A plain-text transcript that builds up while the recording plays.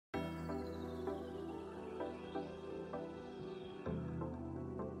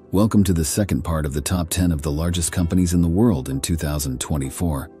Welcome to the second part of the top 10 of the largest companies in the world in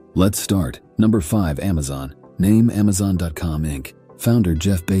 2024. Let's start. Number 5. Amazon. Name Amazon.com Inc. Founder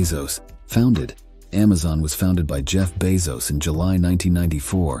Jeff Bezos. Founded. Amazon was founded by Jeff Bezos in July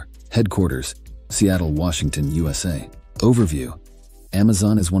 1994. Headquarters, Seattle, Washington, USA. Overview.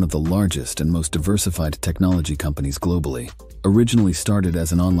 Amazon is one of the largest and most diversified technology companies globally. Originally started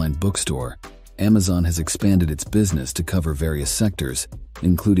as an online bookstore, Amazon has expanded its business to cover various sectors,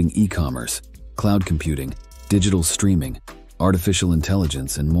 including e-commerce, cloud computing, digital streaming, artificial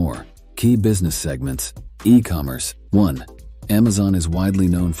intelligence, and more. Key business segments. E-commerce. 1. Amazon is widely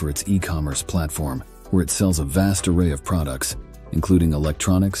known for its e-commerce platform, where it sells a vast array of products, including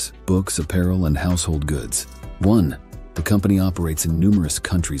electronics, books, apparel, and household goods. 1. The company operates in numerous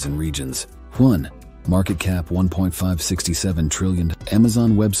countries and regions. 1. Market cap $1.567 trillion.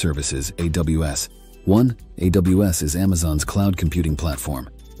 Amazon Web Services, AWS. 1. AWS is Amazon's cloud computing platform.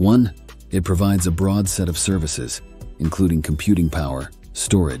 1. It provides a broad set of services, including computing power,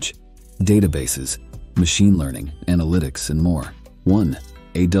 storage, databases, machine learning, analytics, and more. 1.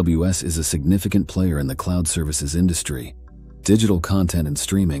 AWS is a significant player in the cloud services industry. Digital content and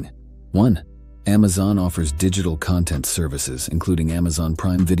streaming. 1. Amazon offers digital content services, including Amazon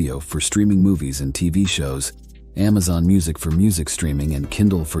Prime Video for streaming movies and TV shows, Amazon Music for music streaming, and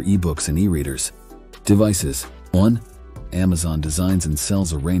Kindle for ebooks and e-readers. Devices. 1. Amazon designs and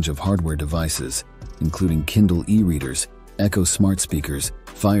sells a range of hardware devices, including Kindle e-readers, Echo smart speakers,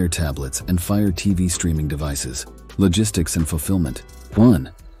 Fire tablets, and Fire TV streaming devices. Logistics and fulfillment.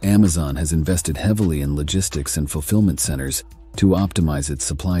 1. Amazon has invested heavily in logistics and fulfillment centers to optimize its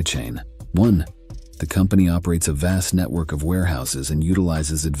supply chain. 1. The company operates a vast network of warehouses and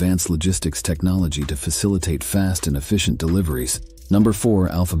utilizes advanced logistics technology to facilitate fast and efficient deliveries. Number 4.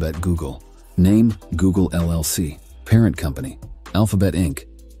 Alphabet. Google. Name, Google LLC. Parent company, Alphabet Inc.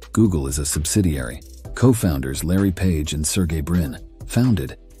 Google is a subsidiary. Co-founders Larry Page and Sergey Brin.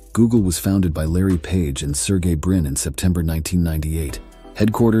 Founded. Google was founded by Larry Page and Sergey Brin in September 1998.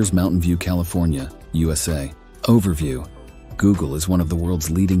 Headquarters Mountain View, California, USA. Overview. Google is one of the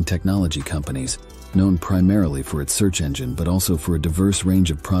world's leading technology companies, known primarily for its search engine but also for a diverse range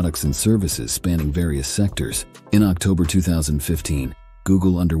of products and services spanning various sectors. In October 2015,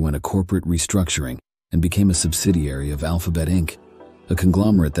 Google underwent a corporate restructuring and became a subsidiary of Alphabet Inc., a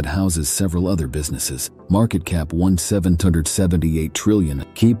conglomerate that houses several other businesses. Market cap $1.778 trillion.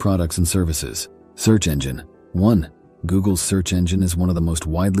 Key products and services. Search engine. 1. Google's search engine is one of the most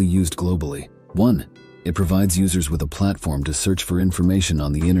widely used globally. 1. It provides users with a platform to search for information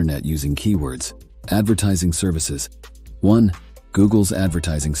on the internet using keywords. Advertising services. 1. Google's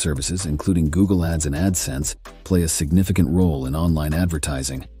advertising services, including Google Ads and AdSense, play a significant role in online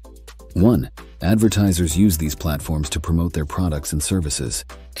advertising. 1. Advertisers use these platforms to promote their products and services.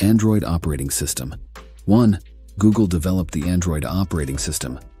 Android operating system. 1. Google developed the Android operating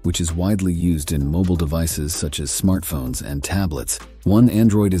system, which is widely used in mobile devices such as smartphones and tablets. 1.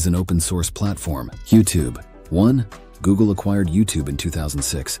 Android is an open-source platform. YouTube. 1. Google acquired YouTube in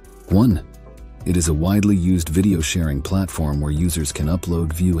 2006. 1. It is a widely used video sharing platform where users can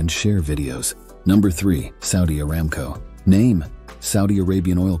upload, view, and share videos. Number 3. Saudi Aramco. Name, Saudi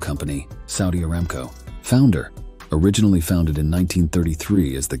Arabian Oil Company, Saudi Aramco. Founder. Originally founded in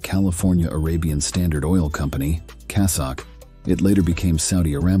 1933 as the California Arabian Standard Oil Company, CASOC, it later became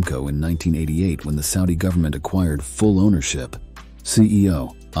Saudi Aramco in 1988 when the Saudi government acquired full ownership.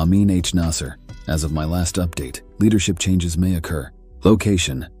 CEO, Amin H. Nasser. As of my last update, leadership changes may occur.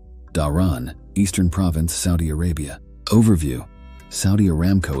 Location, Dhahran, Eastern Province, Saudi Arabia. Overview. Saudi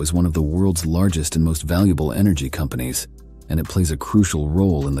Aramco is one of the world's largest and most valuable energy companies, and it plays a crucial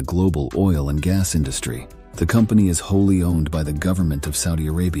role in the global oil and gas industry. The company is wholly owned by the government of Saudi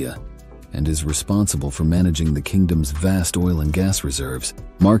Arabia and is responsible for managing the kingdom's vast oil and gas reserves.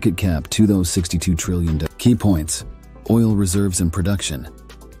 Market cap $2.62 trillion. Key points. Oil reserves and production.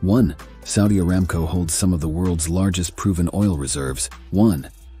 1. Saudi Aramco holds some of the world's largest proven oil reserves. 1.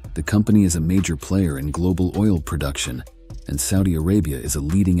 The company is a major player in global oil production, and Saudi Arabia is a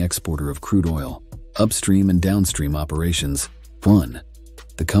leading exporter of crude oil. Upstream and downstream operations. 1.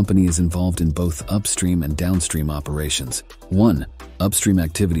 The company is involved in both upstream and downstream operations. 1. Upstream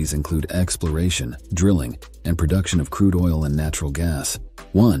activities include exploration, drilling, and production of crude oil and natural gas.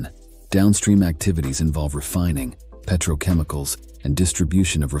 1. Downstream activities involve refining, petrochemicals, and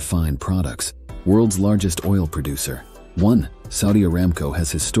distribution of refined products. World's largest oil producer. 1. Saudi Aramco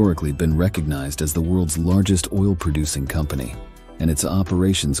has historically been recognized as the world's largest oil-producing company, and its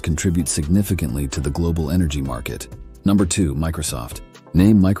operations contribute significantly to the global energy market. Number 2. Microsoft.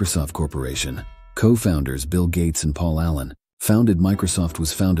 Name Microsoft Corporation. Co-founders Bill Gates and Paul Allen. Founded. Microsoft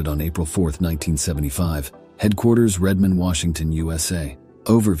was founded on April 4, 1975. Headquarters Redmond, Washington, USA.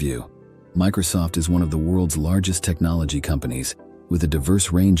 Overview. Microsoft is one of the world's largest technology companies, with a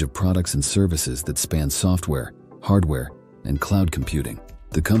diverse range of products and services that span software, hardware, and cloud computing.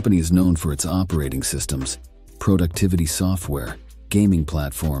 The company is known for its operating systems, productivity software, gaming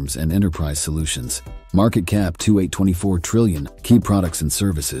platforms, and enterprise solutions. Market cap $2.24 trillion. Key products and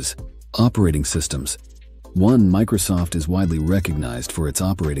services. Operating systems. 1. Microsoft is widely recognized for its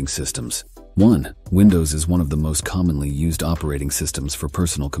operating systems. 1. Windows is one of the most commonly used operating systems for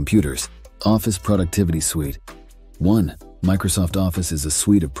personal computers. Office Productivity Suite. 1. Microsoft Office is a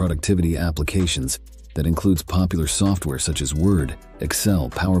suite of productivity applications that includes popular software such as Word, Excel,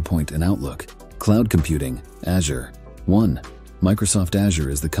 PowerPoint, and Outlook. Cloud computing. Azure. 1. Microsoft Azure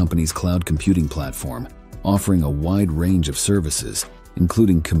is the company's cloud computing platform, offering a wide range of services,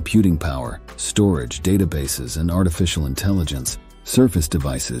 including computing power, storage, databases, and artificial intelligence. Surface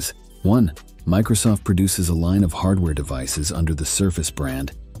devices. 1. Microsoft produces a line of hardware devices under the Surface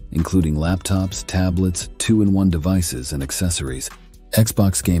brand, including laptops, tablets, 2-in-1 devices, and accessories.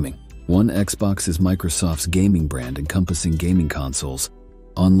 Xbox Gaming. 1. Xbox is Microsoft's gaming brand encompassing gaming consoles,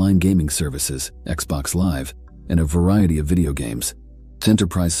 online gaming services, Xbox Live, and a variety of video games.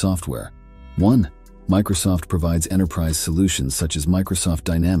 Enterprise software. 1. Microsoft provides enterprise solutions such as Microsoft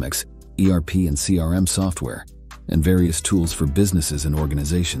Dynamics, ERP and CRM software, and various tools for businesses and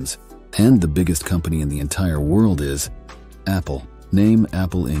organizations. And the biggest company in the entire world is Apple. Name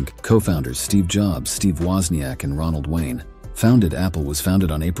Apple Inc. Co-founders Steve Jobs, Steve Wozniak, and Ronald Wayne. Founded. Apple was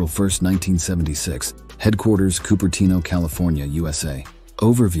founded on April 1, 1976. Headquarters Cupertino, California, USA.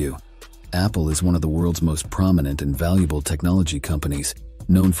 Overview. Apple is one of the world's most prominent and valuable technology companies,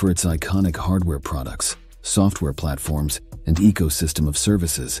 known for its iconic hardware products, software platforms, and ecosystem of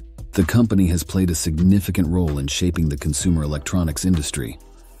services. The company has played a significant role in shaping the consumer electronics industry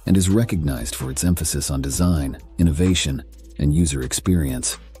and is recognized for its emphasis on design, innovation, and user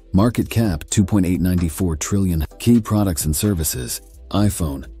experience. Market cap $2.894 trillion. Key products and services.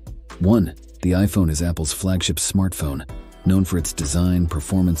 iPhone. 1. The iPhone is Apple's flagship smartphone, known for its design,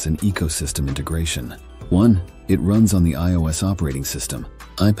 performance, and ecosystem integration. 1. It runs on the iOS operating system.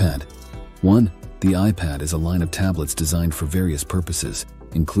 iPad. 1. The iPad is a line of tablets designed for various purposes,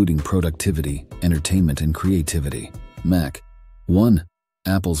 including productivity, entertainment, and creativity. Mac. 1.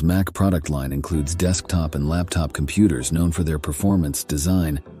 Apple's Mac product line includes desktop and laptop computers known for their performance,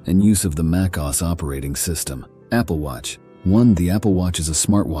 design, and use of the macOS operating system. Apple Watch. 1. The Apple Watch is a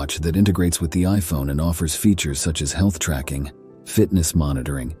smartwatch that integrates with the iPhone and offers features such as health tracking, fitness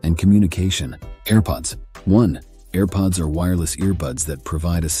monitoring, and communication. AirPods. 1. AirPods are wireless earbuds that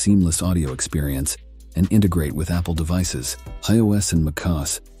provide a seamless audio experience and integrate with Apple devices. iOS and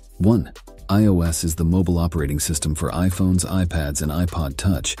macOS. 1. iOS is the mobile operating system for iPhones, iPads, and iPod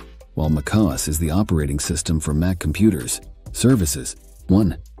Touch, while macOS is the operating system for Mac computers. Services.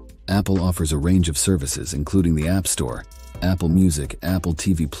 1. Apple offers a range of services including the App Store, Apple Music, Apple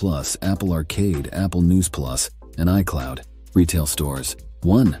TV Plus, Apple Arcade, Apple News Plus, and iCloud. Retail stores.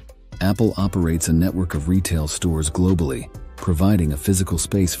 1. Apple operates a network of retail stores globally, providing a physical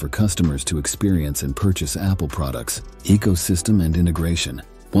space for customers to experience and purchase Apple products. Ecosystem and integration.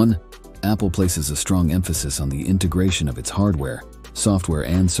 1. Apple places a strong emphasis on the integration of its hardware, software,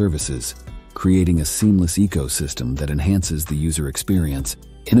 and services, creating a seamless ecosystem that enhances the user experience.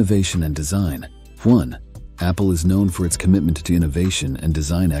 Innovation and design. 1. Apple is known for its commitment to innovation and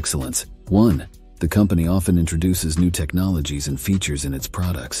design excellence. 1. The company often introduces new technologies and features in its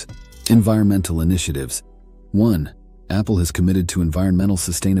products. Environmental initiatives. 1. Apple has committed to environmental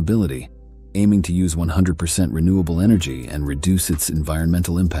sustainability, aiming to use 100% renewable energy and reduce its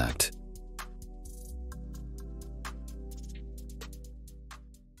environmental impact.